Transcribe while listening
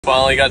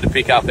Finally got to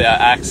pick up our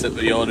axe that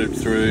we ordered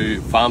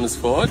through Farmer's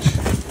Forge.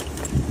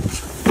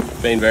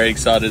 Been very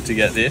excited to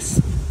get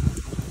this.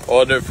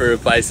 Ordered it for a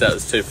place that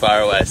was too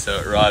far away, so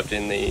it arrived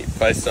in the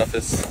post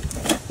office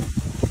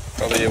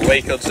probably a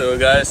week or two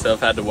ago, so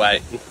I've had to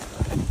wait,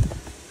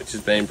 which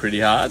has been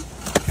pretty hard.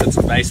 Got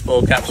some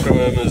baseball caps from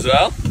them as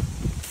well.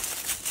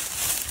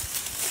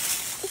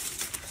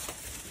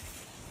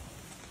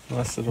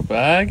 Nice little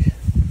bag.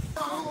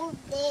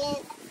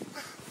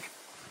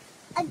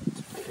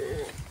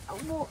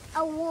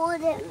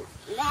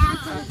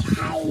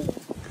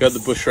 Got the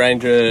Bush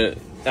Ranger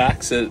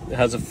axe. It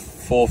has a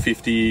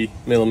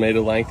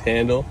 450mm length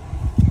handle.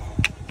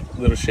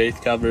 Little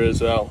sheath cover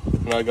as well.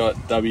 And I got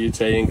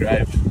WT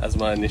engraved as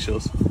my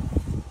initials.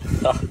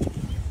 How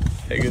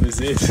good is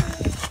this?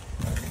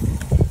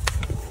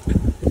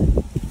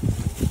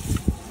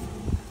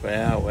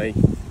 Wowee.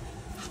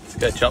 Let's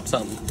go chop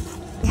something.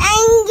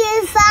 Thank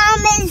you,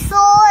 Farmer's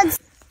Forge.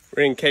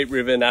 We're in Keep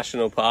River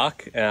National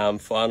Park.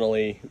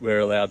 Finally, we're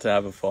allowed to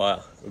have a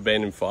fire. We've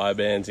been in fire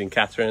bans in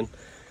Katherine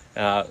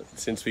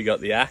since we got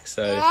the axe,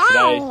 so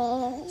today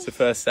it's the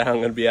first day I'm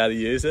going to be able to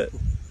use it.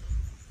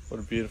 What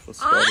a beautiful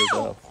spot as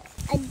well.